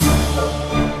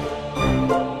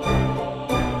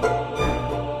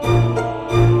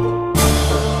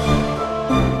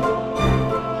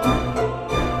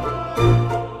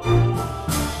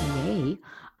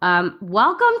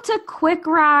Welcome to Quick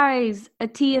Rise, a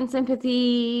Tea and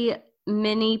Sympathy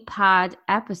mini pod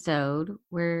episode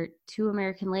where two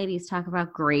American ladies talk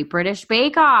about Great British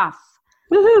Bake Off.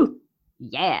 Woohoo!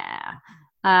 Yeah.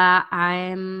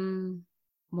 I'm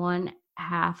one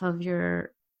half of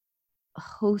your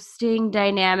hosting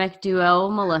dynamic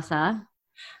duo, Melissa.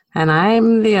 And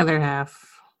I'm the other half.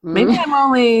 Maybe I'm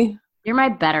only... You're my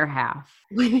better half.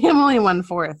 Maybe I'm only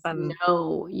 1/4.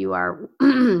 No, you are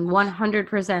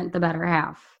 100% the better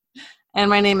half. And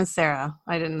my name is Sarah.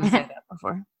 I didn't say that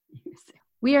before.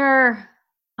 We are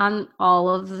on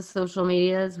all of the social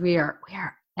medias. We are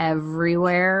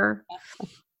everywhere.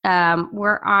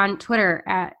 We're on Twitter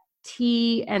at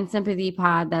Tea and Sympathy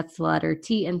Pod. That's the letter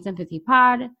T and Sympathy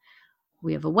Pod.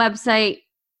 We have a website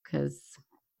because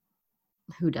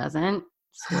who doesn't?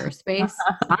 Squarespace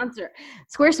sponsor.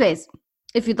 Squarespace.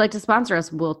 If you'd like to sponsor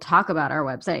us, we'll talk about our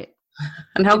website.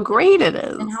 And how great it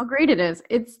is.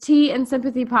 It's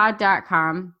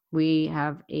teaandsympathypod.com. We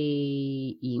have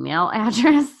a email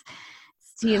address.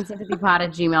 It's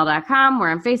teaandsympathypod@gmail.com.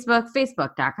 We're on Facebook,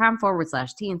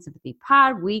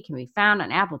 facebook.com/teaandsympathypod. We can be found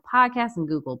on Apple Podcasts and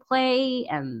Google Play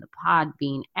and the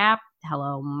Podbean app.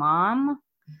 Hello, Mom.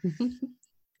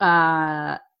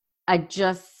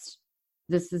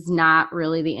 This is not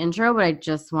really the intro, but I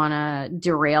just want to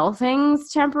derail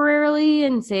things temporarily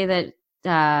and say that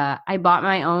I bought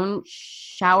my own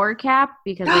shower cap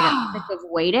because I got sick of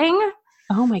waiting.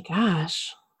 Oh my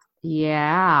gosh.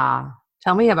 Yeah.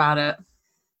 Tell me about it.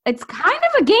 It's kind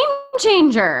of a game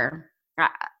changer.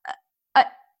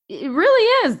 It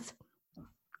really is.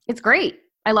 It's great.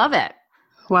 I love it.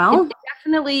 Well, it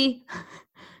definitely.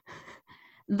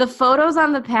 The photos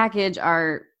on the package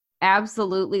are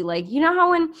absolutely like, you know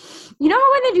how when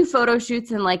they do photo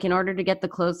shoots and like in order to get the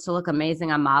clothes to look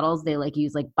amazing on models, they like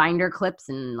use like binder clips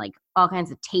and like all kinds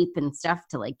of tape and stuff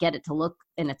to like get it to look,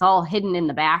 and it's all hidden in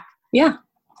the back. Yeah.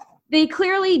 They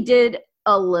clearly did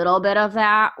a little bit of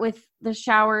that with the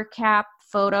shower cap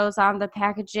photos on the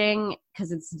packaging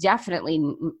because it's definitely,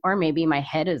 or maybe my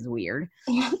head is weird.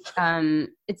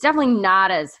 It's definitely not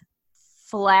as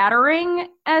flattering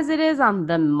as it is on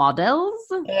the models.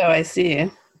 Oh, I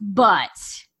see. But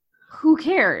who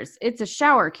cares? It's a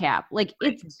shower cap. Like,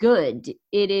 it's good.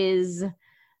 It is.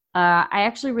 I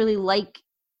actually really like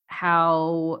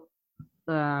how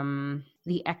the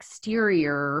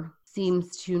exterior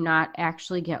seems to not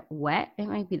actually get wet. It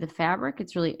might be the fabric.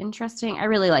 It's really interesting. I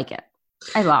really like it.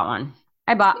 I bought one.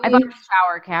 I bought a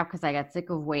shower cap because I got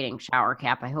sick of waiting. Shower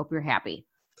cap. I hope you're happy.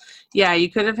 Yeah,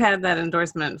 you could have had that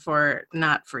endorsement for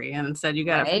not free, and instead you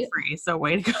got it for free, so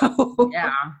way to go.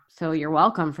 Yeah, so you're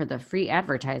welcome for the free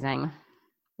advertising.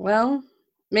 Well,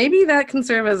 maybe that can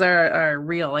serve as our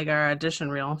reel, like our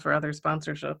audition reel for other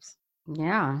sponsorships.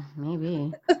 Yeah,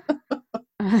 maybe.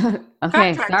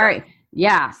 Okay, sorry.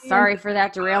 Yeah, sorry for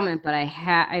that derailment, but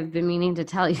I've been meaning to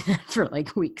tell you that for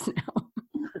like weeks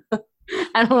now.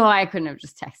 I don't know why I couldn't have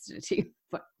just texted it to you,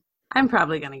 but I'm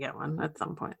probably going to get one at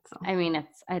some point. So I mean,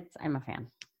 I'm a fan.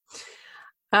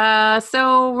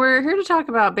 So we're here to talk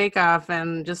about Bake Off,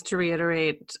 and just to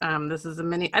reiterate, this is a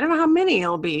mini. I don't know how many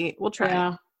it'll be. We'll try.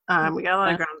 Yeah. We got a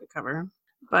lot of ground to cover,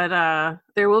 but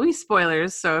there will be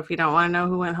spoilers. So if you don't want to know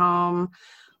who went home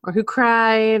or who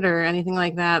cried or anything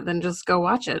like that, then just go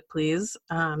watch it, please.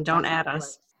 Don't add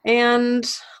us. And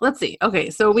let's see. Okay,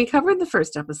 so we covered the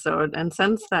first episode, and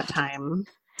since that time,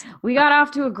 we got off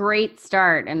to a great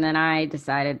start, and then I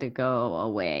decided to go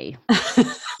away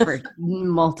for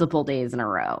multiple days in a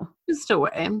row. Just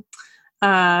away.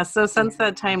 So since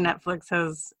that time, Netflix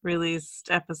has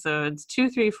released episodes 2,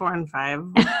 3, 4, and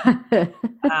 5.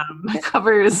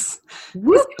 Covers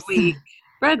Biscuit Week,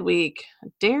 Bread Week,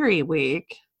 Dairy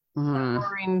Week,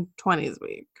 Roaring 20s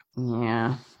Week.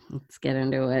 Yeah, let's get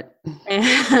into it.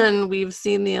 And we've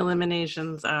seen the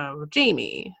eliminations of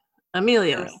Jamie,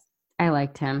 Amelia. I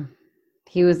liked him.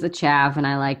 He was the chav, and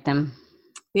I liked him.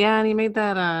 Yeah, and he made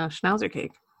that schnauzer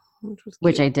cake,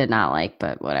 which I did not like,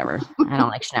 but whatever. I don't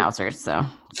like schnauzers, so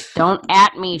don't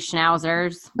at me,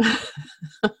 schnauzers.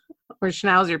 Or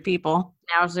schnauzer people.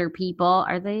 Schnauzer people.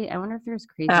 Are they? I wonder if there's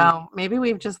crazy. Oh, maybe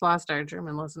we've just lost our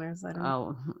German listeners. I don't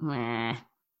know. Oh, meh.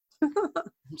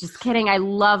 Just kidding. I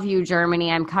love you, Germany.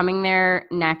 I'm coming there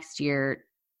next year.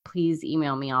 Please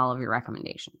email me all of your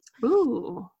recommendations.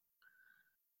 Ooh.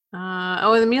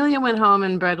 And Amelia went home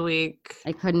in Bread Week.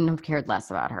 I couldn't have cared less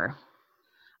about her.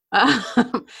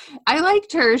 I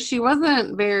liked her. She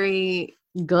wasn't very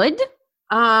good.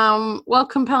 Well,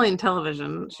 compelling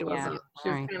television. She wasn't. She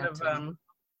was kind of,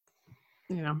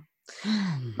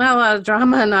 not a lot of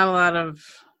drama, not a lot of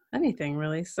anything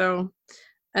really. So,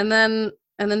 and then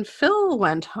And then Phil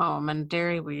went home and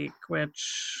Dairy Week,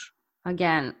 which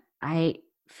again, I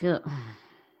feel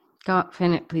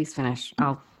please finish.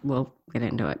 We'll get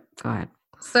into it. Go ahead.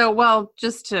 So, well,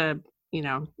 just to,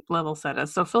 level set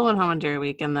us. So Phil went home on Dairy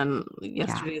Week, and then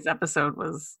yesterday's episode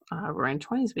was Roaring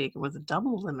 20s Week. It was a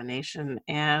double elimination.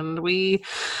 And we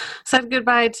said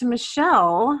goodbye to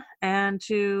Michelle and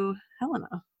to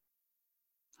Helena.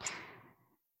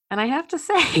 And I have to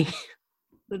say,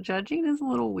 the judging is a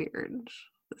little weird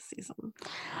this season.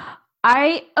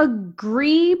 I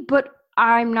agree, but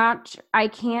I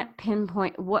can't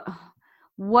pinpoint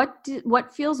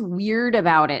what feels weird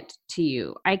about it to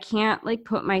you. I can't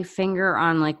put my finger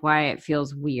on why it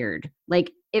feels weird.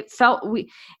 It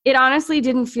honestly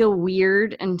didn't feel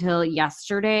weird until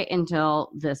yesterday,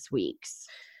 until this week's.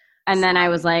 And then I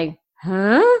was like,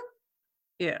 huh?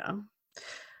 Yeah.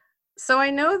 So I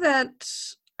know that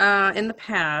in the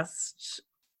past,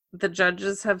 the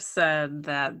judges have said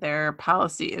that their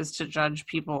policy is to judge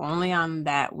people only on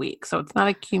that week. So it's not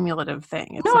a cumulative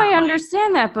thing. I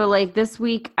understand that. But this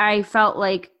week, I felt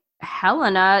like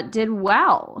Helena did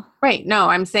well. Right. No,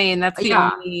 I'm saying that's the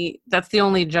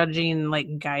only judging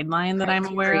guideline that I'm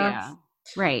aware of.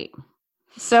 Right.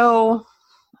 So,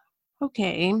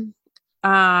 okay.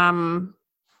 But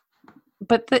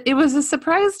it was a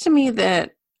surprise to me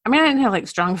that, I didn't have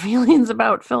strong feelings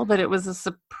about Phil, but it was a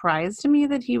surprise to me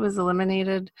that he was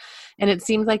eliminated. And it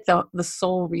seemed like the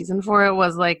sole reason for it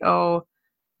was oh,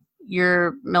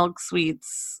 your milk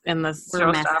sweets in the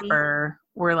showstopper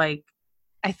were I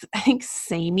think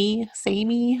samey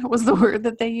was the word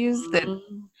that they used, that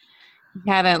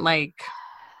hadn't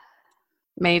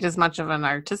made as much of an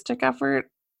artistic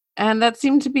effort. And that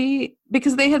seemed to be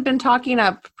because they had been talking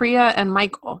up Priya and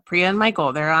Michael.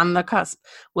 They're on the cusp.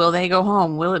 Will they go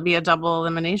home? Will it be a double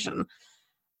elimination?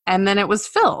 And then it was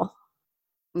Phil.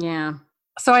 Yeah.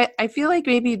 So I feel like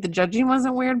maybe the judging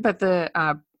wasn't weird, but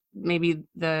maybe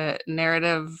the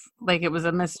narrative, it was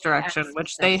a misdirection,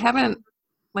 which they haven't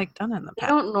done in the past. They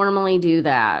don't normally do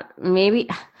that. Maybe.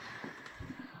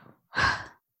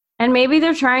 And maybe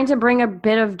they're trying to bring a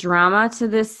bit of drama to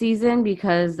this season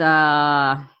because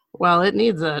well, it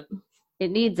needs it.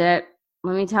 It needs it.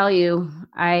 Let me tell you,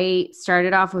 I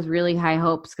started off with really high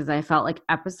hopes because I felt like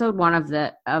episode 1 of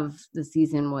the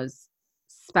season was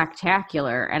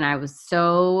spectacular, and I was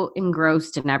so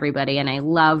engrossed in everybody, and I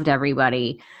loved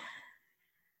everybody.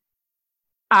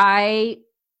 I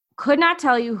could not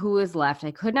tell you who is left.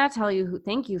 I could not tell you who.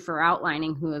 Thank you for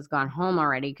outlining who has gone home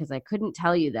already, because I couldn't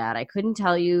tell you that. I couldn't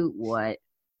tell you what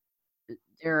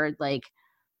they're like.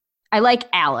 I like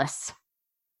Alice.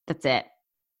 That's it.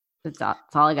 That's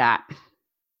all I got.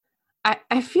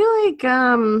 I feel like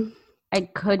I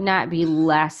could not be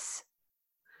less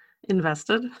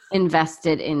invested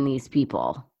in these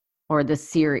people or this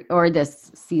series or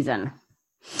this season.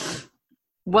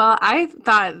 Well, I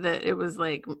thought that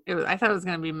I thought it was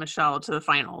going to be Michelle to the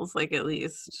finals, at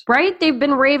least. Right? They've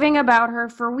been raving about her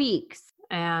for weeks.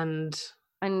 And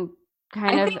kind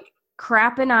of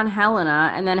crapping on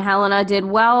Helena, and then Helena did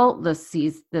well this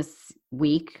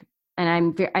week, and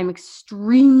I'm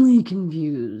extremely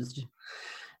confused.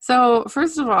 So,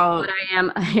 first of all, but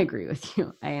I agree with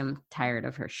you. I am tired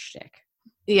of her shtick.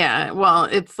 Yeah, well,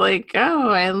 it's oh,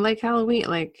 I like Halloween.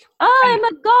 I'm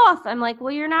a goth. I'm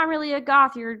well, you're not really a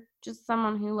goth. You're just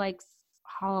someone who likes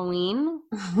Halloween.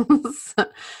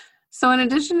 So in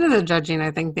addition to the judging,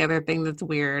 I think the other thing that's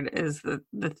weird is the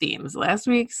themes. Last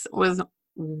week's was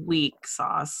weak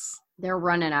sauce. They're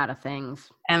running out of things.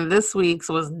 And this week's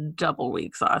was double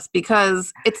weak sauce,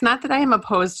 because it's not that I am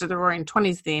opposed to the Roaring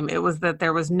 20s theme. It was that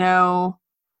there was no...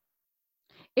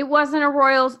 It wasn't a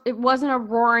Roaring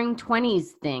 20s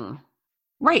thing.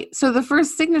 Right. So the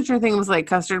first signature thing was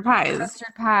custard pies.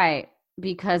 Custard pie,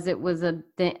 because it was a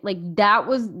thing. That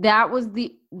was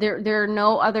the... There are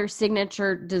no other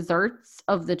signature desserts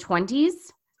of the 20s.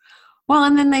 Well,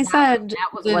 and then they said...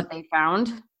 That was what they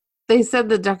found. They said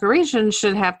the decoration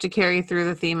should have to carry through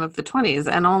the theme of the 20s,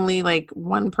 and only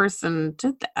one person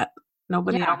did that.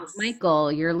 Nobody else. Michael,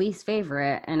 your least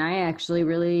favorite, and I actually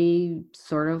really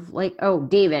sort of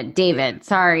David.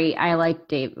 Sorry, I like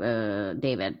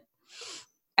David.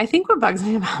 I think what bugs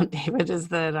me about David is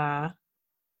that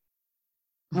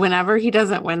whenever he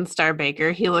doesn't win Star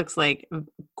Baker, he looks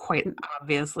quite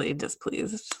obviously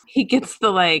displeased. He gets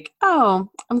the oh,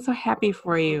 I'm so happy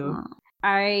for you.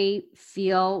 I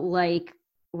feel like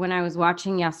when I was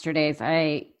watching yesterday's,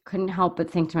 I couldn't help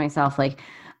but think to myself,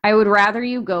 I would rather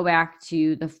you go back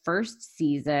to the first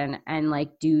season and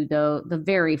do the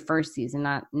very first season,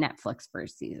 not Netflix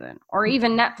first season, or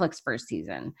even Netflix first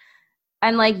season,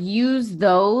 and use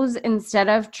those instead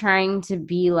of trying to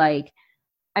be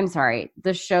I'm sorry, the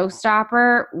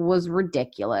showstopper was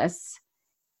ridiculous.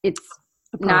 It's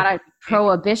not a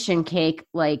prohibition cake.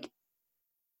 Like,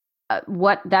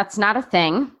 what? That's not a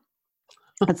thing.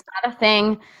 It's not a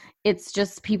thing. It's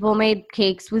just people made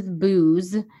cakes with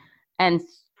booze, and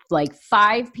like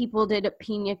 5 people did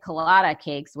pina colada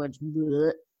cakes, which,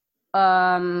 bleh.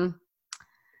 And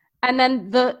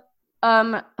then the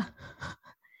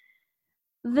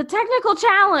technical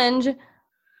challenge.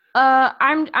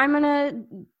 I'm gonna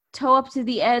toe up to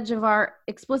the edge of our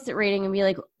explicit rating and be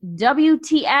like,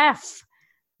 WTF?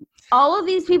 All of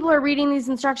these people are reading these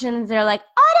instructions. They're like,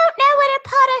 I don't know what a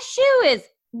pot of shoe is.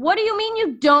 What do you mean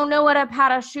you don't know what a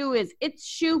pot of shoe is? It's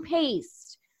shoe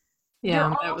paste.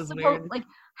 Yeah, that was weird. Like,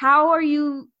 how are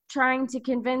you trying to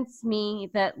convince me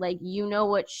that, like, you know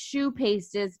what shoe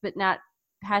paste is, but not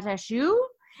pat a shoe?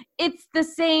 It's the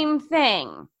same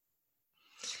thing.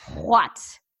 What?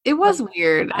 It was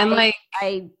weird. And the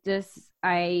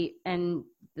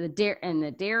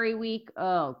Dairy Week.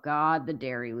 Oh God, the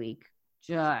Dairy Week.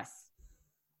 Just.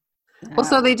 Well,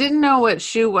 so they didn't know what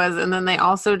shoe was, and then they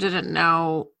also didn't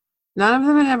know. None of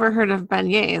them had ever heard of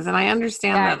beignets, and I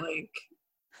understand that. Like,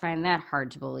 find that hard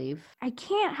to believe. I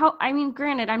can't help. I mean,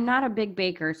 granted, I'm not a big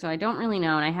baker, so I don't really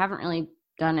know, and I haven't really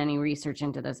done any research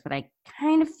into this. But I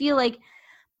kind of feel like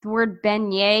the word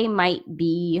beignet might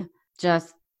be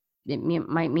just. It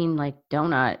might mean like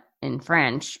donut in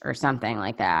French or something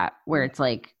like that, where it's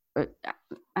like, I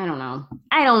don't know.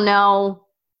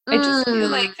 I just feel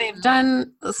like they've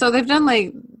done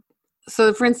like,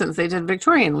 so for instance, they did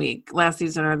Victorian Week last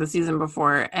season or the season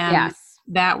before. And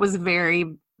that was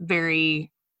very,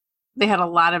 very, they had a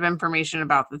lot of information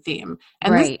about the theme.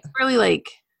 And this is really like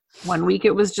 1 week,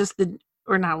 it was just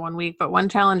not 1 week, but one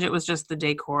challenge, it was just the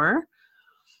decor.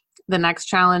 The next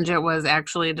challenge, it was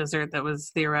actually a dessert that was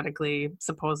theoretically,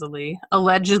 supposedly,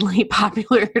 allegedly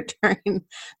popular during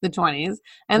the 20s.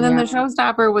 And then the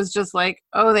showstopper was just like,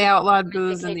 oh, they outlawed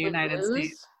booze in the United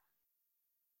States.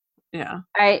 Yeah.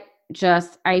 I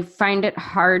find it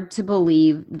hard to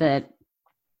believe that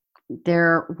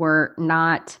there were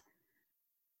not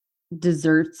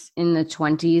desserts in the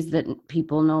 20s that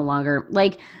people no longer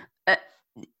like.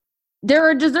 There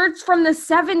are desserts from the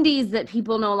 70s that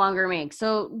people no longer make.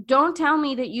 So don't tell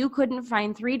me that you couldn't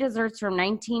find 3 desserts from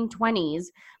 1920s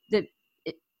that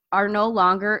are no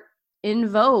longer in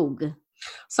vogue.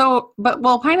 So,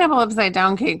 pineapple upside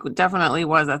down cake definitely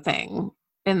was a thing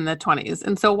in the 20s.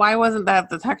 And so why wasn't that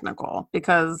the technical?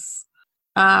 Because,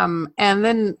 and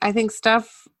then I think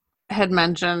Steph had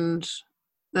mentioned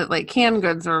that like canned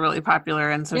goods were really popular.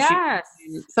 And so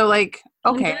okay.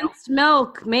 Condensed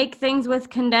milk. Make things with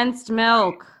condensed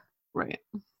milk. Right.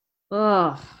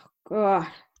 Oh, God.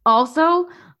 Also,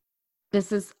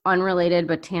 this is unrelated,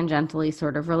 but tangentially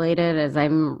sort of related as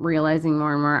I'm realizing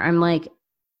more and more. I'm like,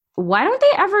 why don't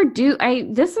they ever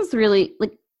this is really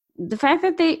like the fact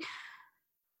that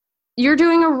you're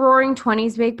doing a roaring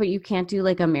 20s bake, but you can't do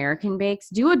like American bakes.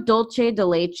 Do a dulce de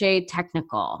leche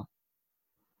technical.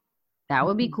 That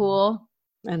would be cool.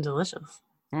 And delicious.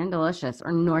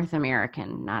 Or North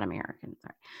American, not American.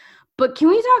 Sorry. But can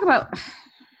we talk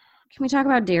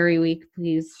about Dairy Week,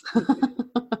 please?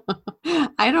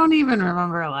 I don't even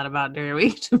remember a lot about Dairy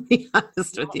Week, to be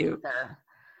honest with you.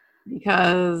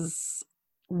 Because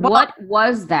what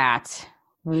was that?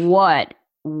 Hold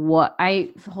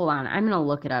on. I'm going to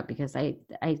look it up because I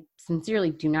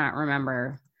sincerely do not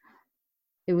remember.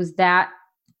 It was that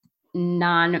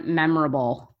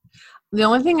non-memorable. The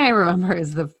only thing I remember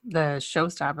is the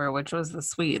showstopper, which was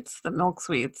the milk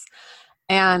sweets.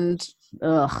 And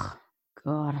ugh,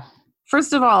 God.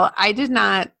 First of all, I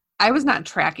was not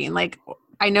tracking. Like,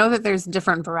 I know that there's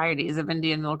different varieties of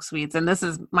Indian milk sweets, and this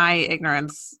is my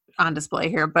ignorance on display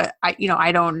here, but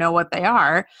I don't know what they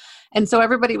are. And so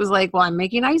everybody was like, well, I'm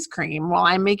making ice cream. Well,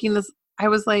 I'm making this. I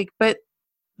was like, but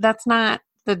that's not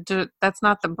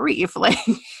the brief. Like,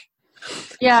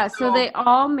 yeah. So they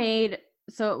all made.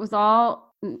 So it was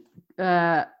all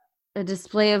a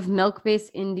display of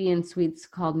milk-based Indian sweets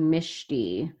called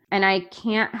Mishti. And I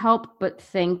can't help but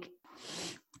think,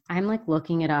 I'm like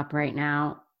looking it up right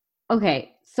now.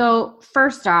 Okay, so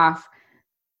first off,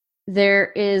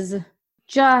 there's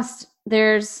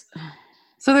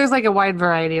like a wide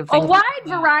variety of things.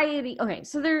 Okay,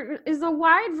 so there is a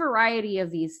wide variety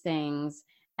of these things.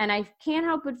 And I can't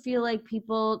help but feel like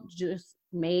people just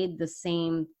made the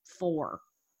same 4.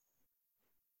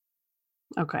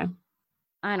 Okay.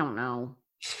 I don't know.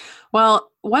 Well,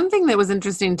 one thing that was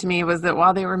interesting to me was that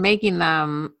while they were making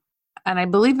them, and I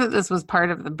believe that this was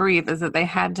part of the brief, is that they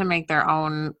had to make their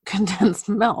own condensed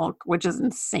milk, which is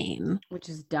insane. Which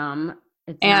is dumb.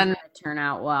 It's not going to turn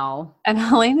out well. And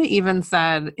Helena even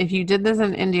said, if you did this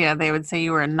in India, they would say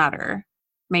you were a nutter,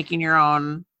 making your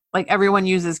own. Like everyone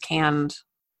uses canned.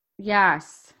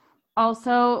 Yes.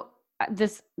 Also,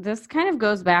 this kind of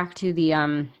goes back to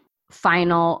the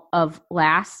final of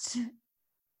last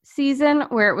season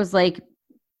where it was like,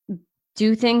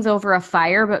 do things over a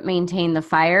fire but maintain the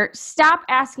fire. Stop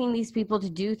asking these people to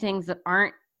do things that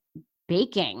aren't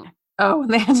baking. Oh,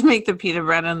 and they had to make the pita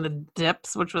bread and the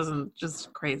dips, which wasn't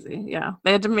just crazy. Yeah,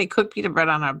 they had to cook pita bread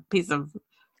on a piece of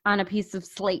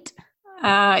slate.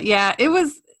 Yeah, it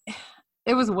was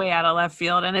way out of left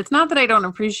field, and it's not that I don't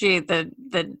appreciate the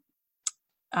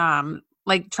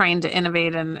like trying to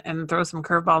innovate and throw some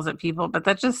curveballs at people, but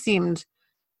that just seemed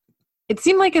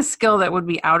like a skill that would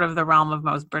be out of the realm of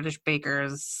most British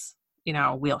bakers,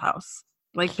 wheelhouse.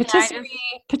 Like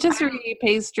patisserie,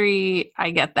 pastry,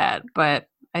 I get that, but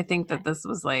I think that this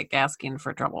was like asking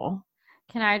for trouble.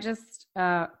 Can I just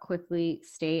quickly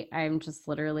state, I'm just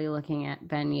literally looking at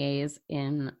beignets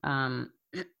in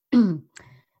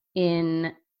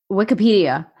in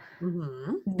Wikipedia.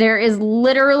 Mm-hmm. There is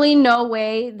literally no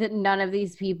way that none of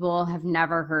these people have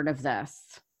never heard of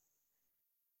this.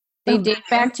 They date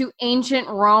back to ancient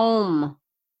Rome.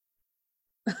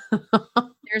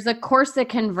 There's a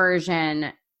Corsican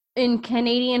version. In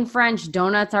Canadian French,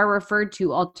 donuts are referred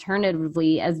to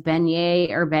alternatively as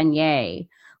beignet or beignet.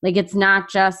 Like, it's not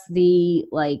just the,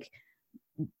 like,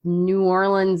 New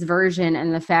Orleans version,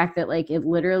 and the fact that, like, it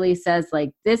literally says,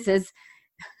 like, this is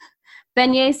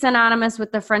beignet synonymous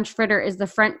with the French fritter is the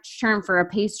French term for a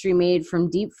pastry made from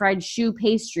deep fried choux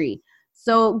pastry.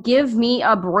 So give me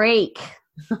a break.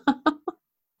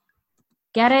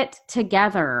 Get it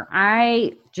together.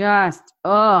 I just,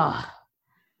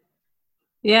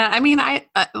 Yeah, I mean, I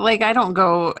don't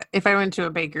go, if I went to a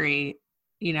bakery,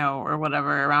 or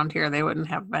whatever around here, they wouldn't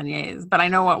have beignets. But I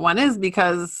know what one is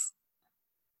because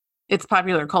it's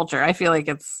popular culture. I feel like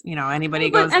it's, anybody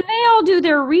goes. And they all do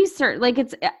their research. Like,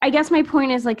 I guess my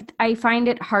point is, like, I find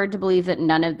it hard to believe that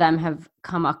none of them have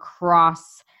come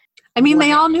across. I mean,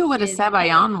 they all knew what a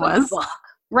sabayon was.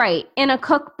 Right. In a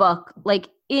cookbook, like,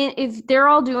 if they're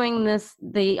all doing this,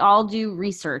 they all do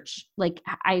research. Like,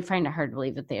 I find it hard to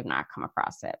believe that they have not come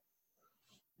across it.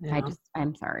 Yeah.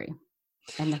 I'm sorry.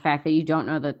 And the fact that you don't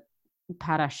know that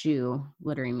pâte à choux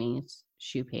literally means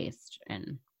choux paste.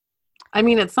 And I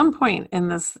mean, at some point in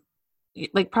this,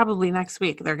 like probably next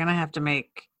week, they're going to have to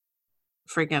make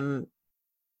freaking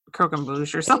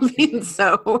croquembouche or something.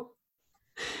 So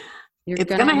it's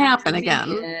going to happen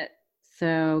again.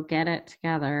 So get it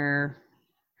together.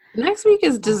 Next week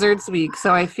is desserts week,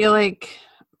 so I feel like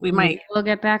we'll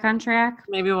get back on track.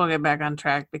 Maybe we'll get back on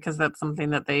track because that's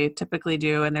something that they typically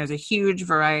do, and there's a huge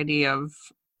variety of,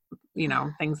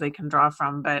 things they can draw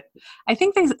from. But I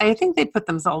think they put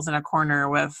themselves in a corner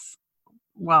with,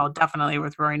 well, definitely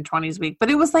with Roaring Twenties week. But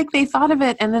it was like they thought of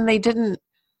it and then they didn't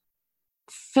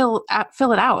fill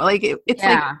it out. Like it's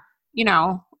like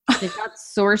They got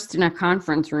sourced in a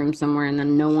conference room somewhere, and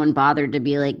then no one bothered to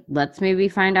be like, let's maybe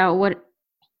find out what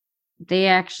they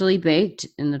actually baked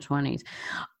in the 20s.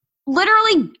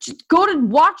 Literally, just go to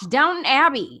watch Downton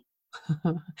Abbey.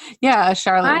 Yeah,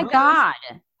 Charlotte. My God.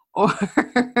 Or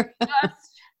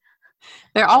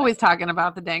they're always talking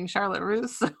about the dang Charlotte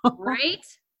Russe. So. Right?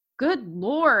 Good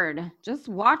Lord. Just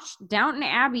watch Downton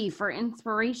Abbey for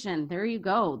inspiration. There you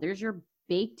go. There's your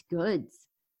baked goods.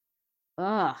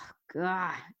 Oh,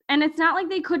 God. And it's not like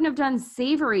they couldn't have done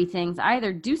savory things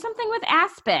either. Do something with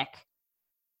aspic.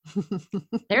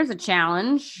 There's a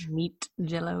challenge. Meat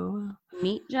jello.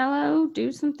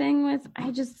 Do something with,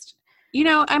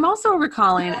 I'm also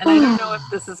recalling, and I don't know if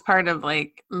this is part of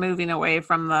like moving away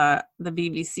from the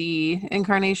BBC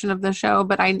incarnation of the show,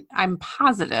 but I'm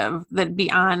positive that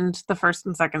beyond the first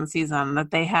and second season that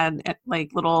they had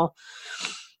like little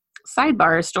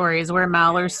sidebar stories where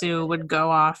Mal or Sue would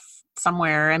go off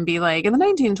somewhere and be like, in the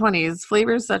 1920s,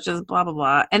 flavors such as blah, blah,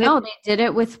 blah. And they did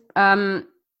it with,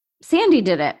 Sandy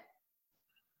did it.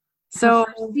 So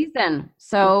season.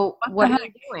 So what are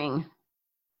they doing?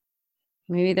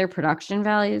 Maybe their production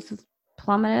values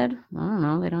plummeted. I don't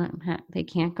know. They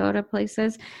can't go to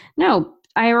places. No,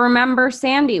 I remember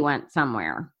Sandy went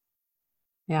somewhere.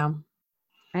 Yeah.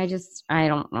 I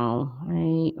don't know.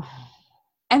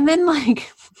 And then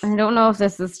like, I don't know if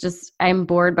this is just, I'm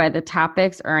bored by the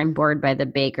topics or I'm bored by the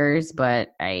bakers,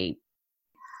 but I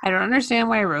don't understand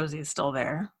why Rosie's still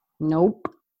there. Nope.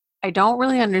 I don't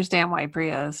really understand why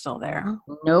Priya is still there.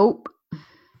 Nope.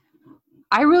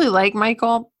 I really like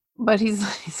Michael, but he's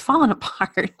falling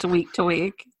apart week to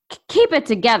week. Keep it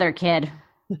together, kid.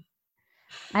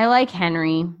 I like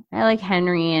Henry. I like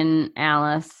Henry and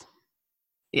Alice.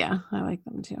 Yeah, I like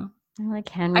them too. I like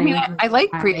Henry. I mean, I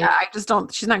like Priya. I just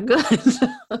don't. She's not good.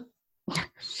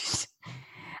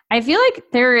 I feel like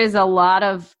there is a lot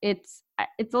of it's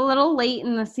a little late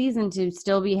in the season to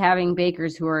still be having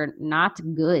bakers who are not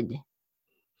good.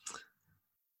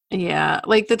 Yeah,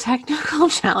 like the technical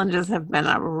challenges have been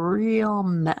a real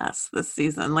mess this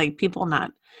season. Like people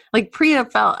not like Priya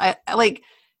felt like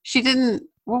she didn't.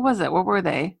 What was it? What were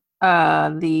they?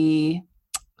 The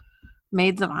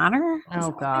Maids of Honor?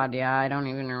 Oh God, yeah, I don't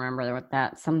even remember what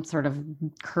that. Some sort of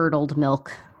curdled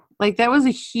milk. Like that was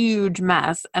a huge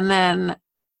mess. And then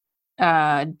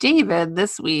David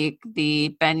this week,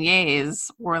 the beignets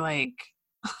were like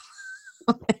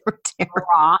they were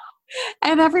terrible.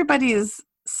 And everybody's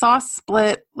sauce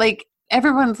split, like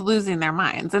everyone's losing their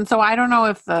minds. And so I don't know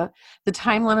if the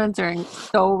time limits are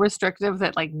so restrictive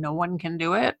that like no one can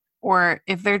do it, or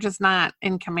if they're just not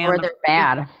in command. Or they're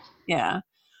bad. Yeah.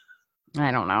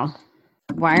 I don't know.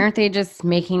 Why aren't they just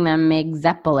making them make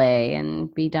zeppole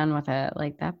and be done with it?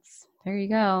 Like there you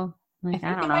go. Like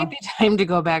I don't know. It might be time to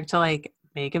go back to like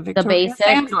make a Victoria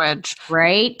sandwich.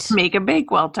 Right. Make a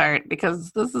Bakewell tart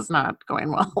because this is not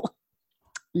going well.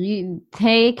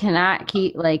 They cannot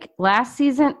keep like last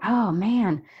season. Oh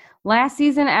man. Last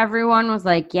season everyone was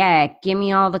like, yeah, give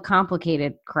me all the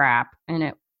complicated crap.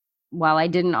 And while I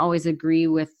didn't always agree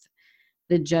with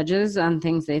the judges on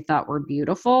things they thought were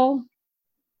beautiful.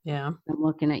 Yeah. I'm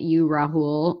looking at you,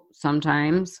 Rahul,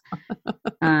 sometimes.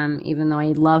 Even though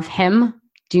I love him.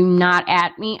 Do not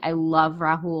at me. I love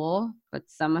Rahul, but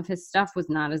some of his stuff was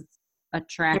not as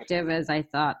attractive as I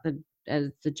thought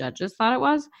as the judges thought it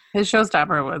was. His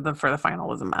showstopper for the final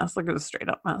was a mess. Like it was a straight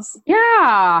up mess.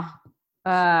 Yeah.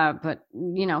 But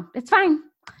it's fine.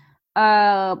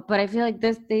 But I feel like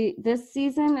this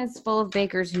season is full of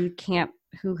bakers who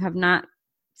have not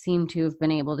seemed to have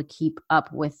been able to keep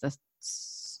up with the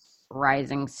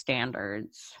rising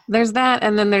standards. There's that,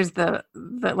 and then there's the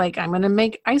like I'm gonna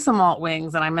make isomalt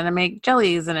wings and I'm gonna make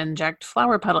jellies and inject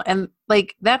flower petal, and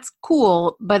like that's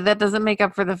cool, but that doesn't make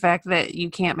up for the fact that you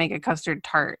can't make a custard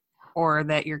tart or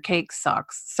that your cake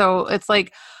sucks. So it's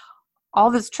like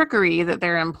all this trickery that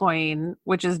they're employing,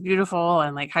 which is beautiful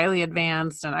and like highly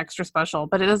advanced and extra special,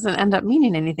 but it doesn't end up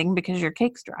meaning anything because your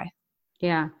cake's dry.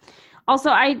 Yeah.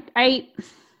 Also, I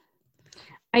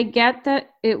get that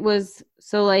it was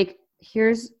so like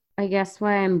here's I guess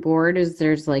why I'm bored is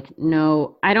there's like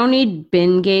I don't need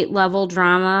Bingate level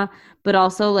drama, but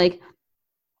also like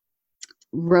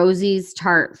Rosie's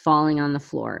tart falling on the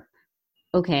floor.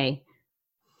 Okay.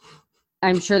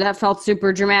 I'm sure that felt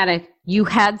super dramatic. You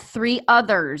had 3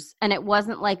 others and it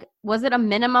wasn't like, was it a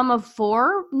minimum of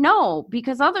 4? No,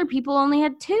 because other people only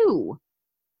had 2.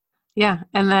 Yeah.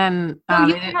 And then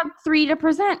you have 3 to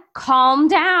present. Calm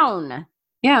down.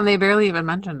 Yeah, and they barely even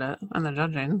mentioned it in the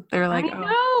judging. They were like, I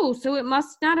know. So it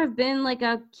must not have been like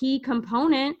a key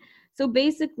component. So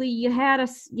basically, you had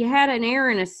an error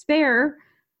and a spare.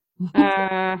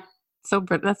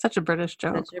 That's such a British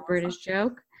joke. Such a British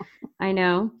joke. I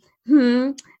know.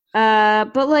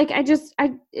 But like,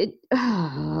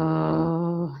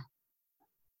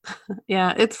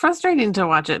 Yeah, it's frustrating to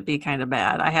watch it be kind of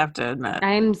bad. I have to admit.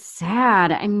 I'm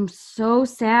sad. I'm so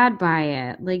sad by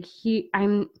it. Like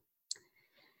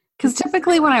because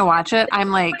typically when I watch it,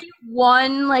 I'm like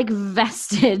one like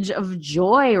vestige of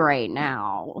joy right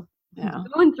now. Yeah, I'm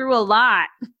going through a lot,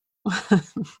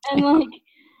 and like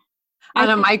on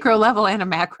a micro level and a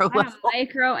macro level, a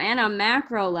micro and a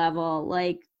macro level.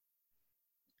 Like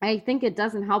I think it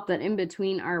doesn't help that in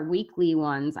between our weekly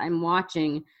ones, I'm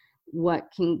watching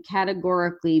what can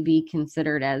categorically be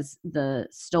considered as the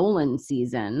stolen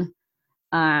season,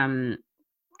 because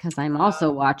I'm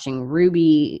also watching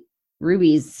Ruby's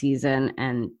season,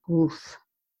 and oof.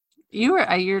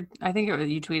 I think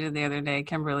you tweeted the other day,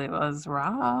 Kimberly was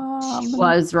robbed. She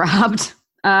was robbed.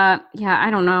 Yeah,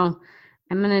 I don't know.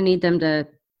 I'm going to need them to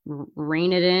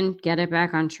rein it in, get it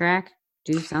back on track,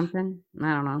 do something.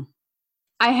 I don't know.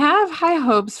 I have high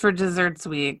hopes for Desserts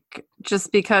Week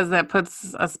just because that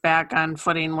puts us back on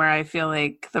footing where I feel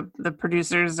like the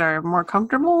producers are more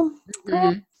comfortable.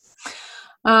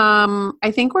 Mm-hmm.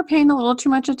 I think we're paying a little too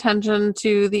much attention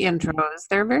to the intros.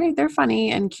 They're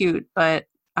funny and cute, but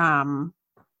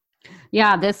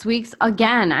yeah, this week's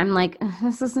again, I'm like,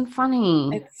 this isn't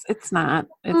funny. It's not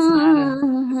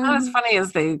as funny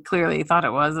as they clearly thought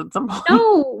it was at some point.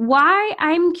 No, why?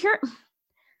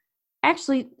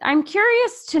 Actually, I'm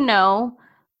curious to know,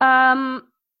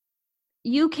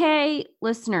 UK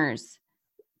listeners,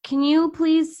 can you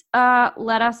please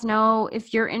let us know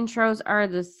if your intros are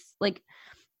this, like,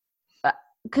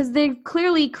 because they've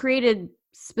clearly created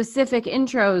specific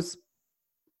intros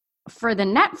for the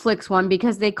Netflix one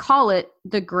because they call it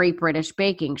the Great British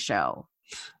Baking Show.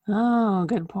 Oh,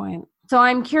 good point. So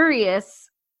I'm curious,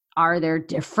 are there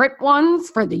different ones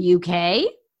for the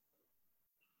UK?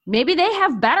 Maybe they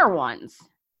have better ones.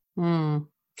 Mm.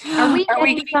 Are we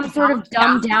getting some sort of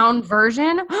dumbed down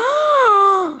version?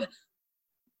 Oh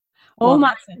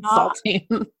my God.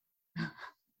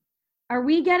 Are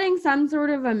we getting some sort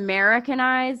of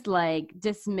Americanized, like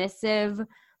dismissive,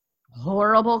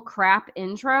 horrible crap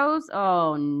intros?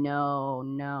 Oh no.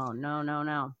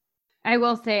 I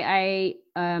will say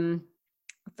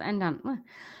let's end on.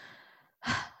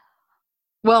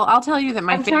 Well, I'll tell you that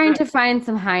I'm trying to find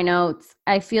some high notes.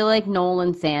 I feel like Noel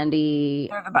and Sandy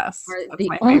are the best. Are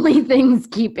the only things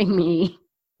keeping me.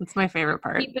 It's my favorite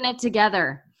part. Keeping it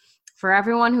together. For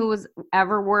everyone who was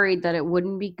ever worried that it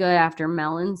wouldn't be good after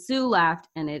Mel and Sue left,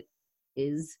 and it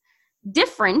is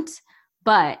different,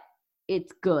 but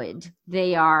it's good.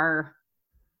 They are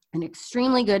an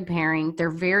extremely good pairing.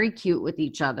 They're very cute with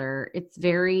each other.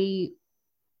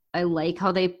 I like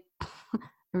how they,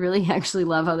 I really actually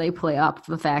love how they play up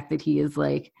the fact that he is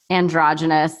like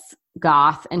androgynous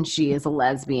goth and she is a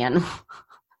lesbian.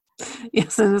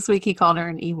 Yes, and this week he called her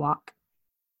an Ewok.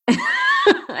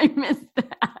 I missed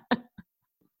that.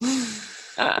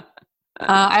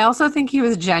 I also think he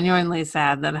was genuinely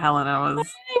sad that Helena was. I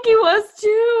think he was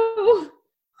too.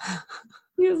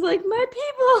 He was like, my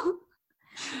people.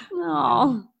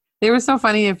 No. They were so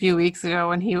funny a few weeks ago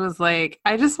when he was like,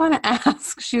 I just want to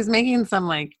ask. She was making some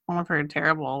like one of her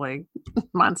terrible like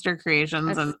monster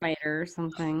creations and spider or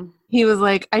something. He was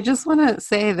like, I just want to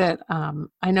say that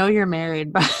I know you're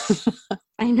married, but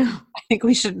I know. I think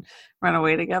we should run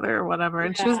away together or whatever.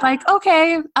 And she was like,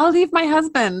 okay, I'll leave my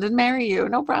husband and marry you.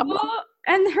 No problem. Well,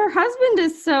 and her husband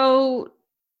is so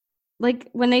like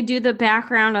when they do the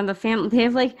background on the family, they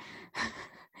have like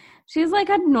she's like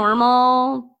a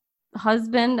normal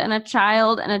husband and a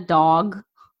child and a dog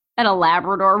and a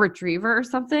Labrador retriever or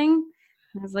something.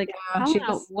 I was like,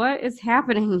 what is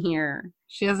happening here?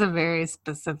 She has a very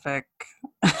specific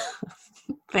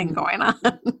thing going on.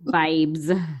 Vibes.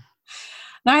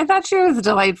 No, I thought she was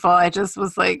delightful. I just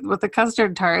was like, with the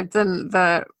custard tarts and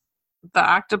the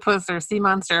octopus or sea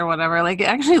monster or whatever, like it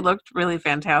actually looked really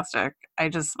fantastic. I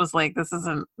just was like, this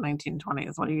isn't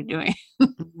 1920s. What are you doing?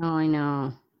 No, I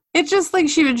know. It's just like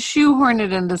she would shoehorn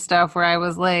it into stuff where I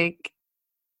was like,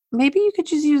 maybe you could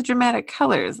just use dramatic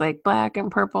colors like black and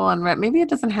purple and red. Maybe it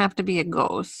doesn't have to be a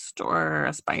ghost or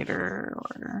a spider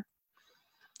or.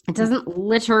 It doesn't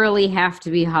literally have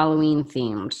to be Halloween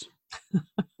themed.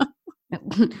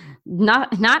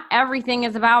 Not everything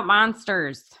is about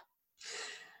monsters.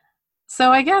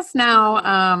 So I guess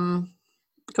now,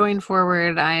 going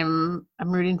forward, I'm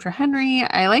rooting for Henry.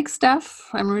 I like Steph.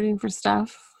 I'm rooting for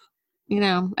Steph. You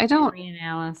know, I don't. Henry and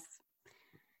Alice.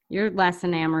 You're less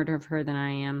enamored of her than I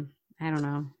am. I don't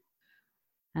know.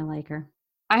 I like her.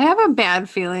 I have a bad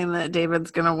feeling that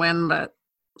David's gonna win, but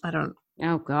I don't.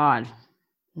 Oh God,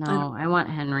 no! I want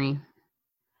Henry.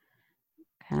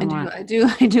 I do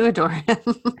adore him.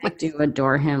 I do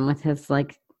adore him with his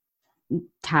like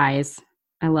ties.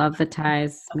 I love the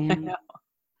ties, man.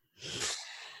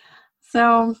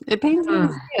 So it pains me to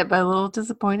see it, but a little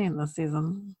disappointing this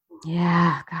season.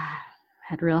 Yeah, God,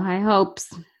 had real high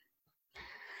hopes.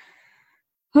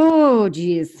 Oh,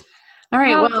 geez. All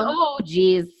right. Oh,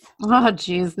 geez. Oh,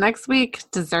 geez. Next week,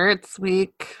 desserts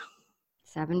week.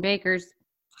 7 bakers.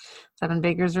 7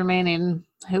 bakers remaining.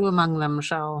 Who among them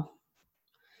shall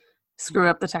screw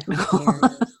up the technical?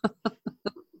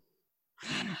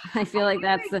 I feel like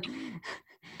that's the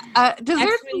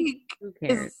desserts week.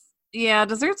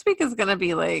 Desserts week is going to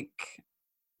be like.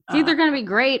 It's either going to be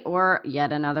great or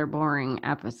yet another boring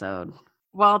episode.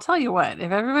 Well, I'll tell you what.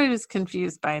 If everybody was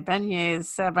confused by beignets,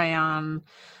 sabayon,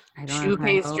 choux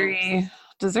pastry,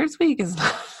 desserts week is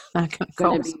not going to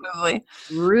go smoothly.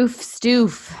 Roof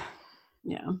stoof.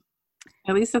 Yeah.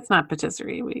 At least it's not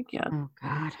patisserie week yet. Oh,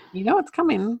 God. You know it's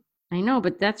coming. I know,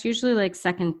 but that's usually like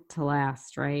second to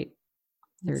last, right?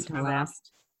 Third to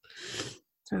last.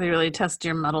 So they really test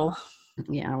your mettle.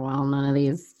 Yeah, well, none of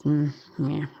these.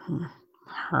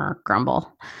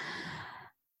 Grumble.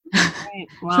 Right,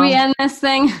 well, should we end this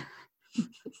thing?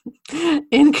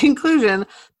 In conclusion.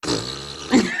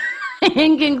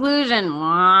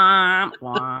 Wah,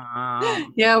 wah.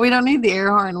 Yeah, we don't need the air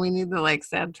horn. We need the like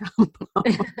sad trombone.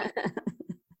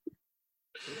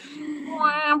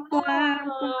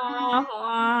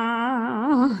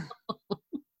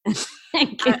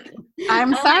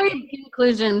 I'm sorry.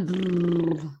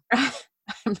 Conclusion.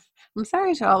 I'm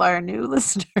sorry to all our new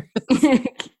listeners.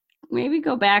 Maybe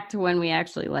go back to when we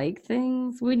actually like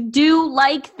things. We do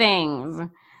like things.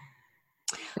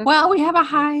 Well, we have a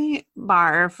high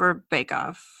bar for Bake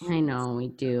Off. I know we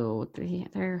do.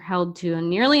 They're held to a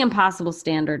nearly impossible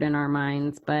standard in our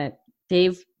minds, but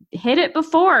they've hit it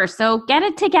before, so get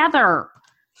it together.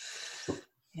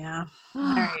 Yeah.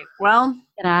 All right. Well,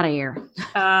 get out of here.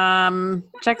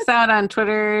 Check us out on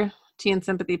Twitter, Tea and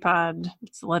Sympathy Pod.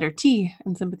 It's the letter T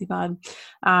in Sympathy Pod.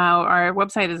 Our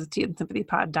website is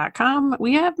teaandsympathypod.com.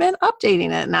 We have been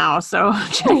updating it now, so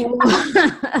check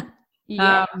it out.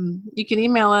 Yeah. You can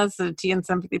email us at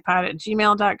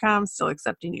teaandsympathypod@gmail.com. Still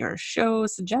accepting your show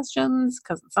suggestions,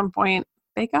 because at some point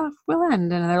Bake Off will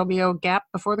end and there will be a gap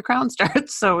before the Crown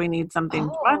starts, so we need something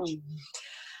to watch.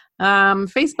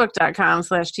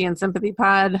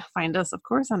 Facebook.com/teaandsympathypod. Find us, of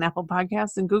course, on Apple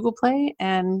Podcasts and Google Play.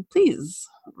 And please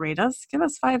rate us. Give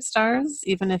us 5 stars,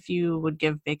 even if you would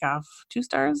give Bake Off 2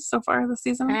 stars so far this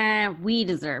season. We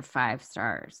deserve 5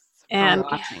 stars and for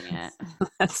watching it.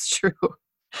 That's true.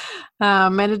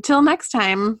 And until next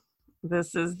time,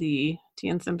 this is the Tea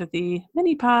and Sympathy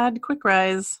mini pod quick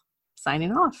rise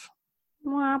signing off.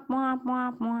 Wah, wah,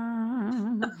 wah,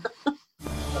 wah.